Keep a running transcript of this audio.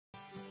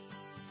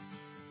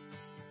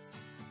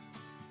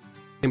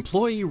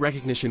Employee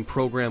recognition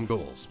program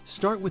goals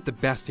start with the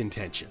best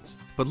intentions,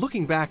 but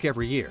looking back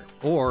every year,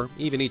 or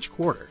even each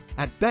quarter,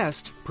 at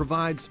best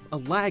provides a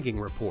lagging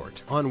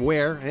report on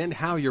where and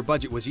how your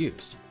budget was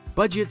used.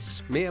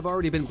 Budgets may have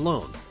already been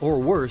blown, or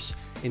worse,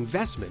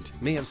 investment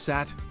may have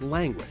sat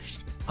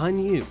languished,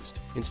 unused,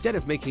 instead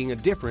of making a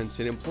difference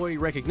in employee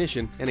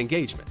recognition and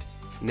engagement.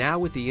 Now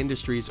with the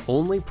industry's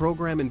only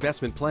program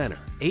investment planner,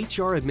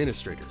 HR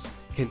administrators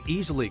can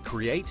easily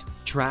create,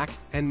 track,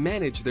 and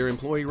manage their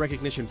employee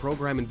recognition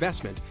program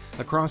investment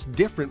across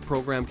different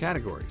program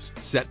categories,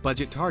 set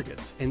budget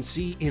targets, and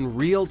see in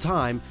real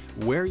time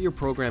where your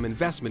program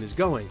investment is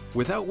going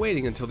without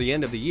waiting until the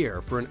end of the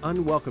year for an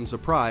unwelcome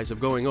surprise of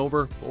going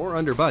over or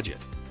under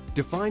budget.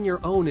 Define your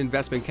own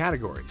investment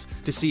categories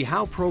to see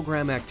how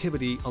program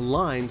activity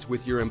aligns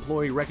with your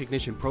employee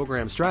recognition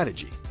program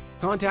strategy.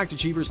 Contact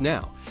Achievers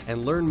now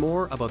and learn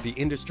more about the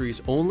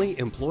industry's only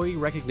employee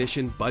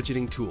recognition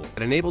budgeting tool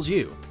that enables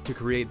you to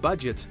create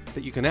budgets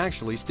that you can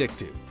actually stick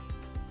to.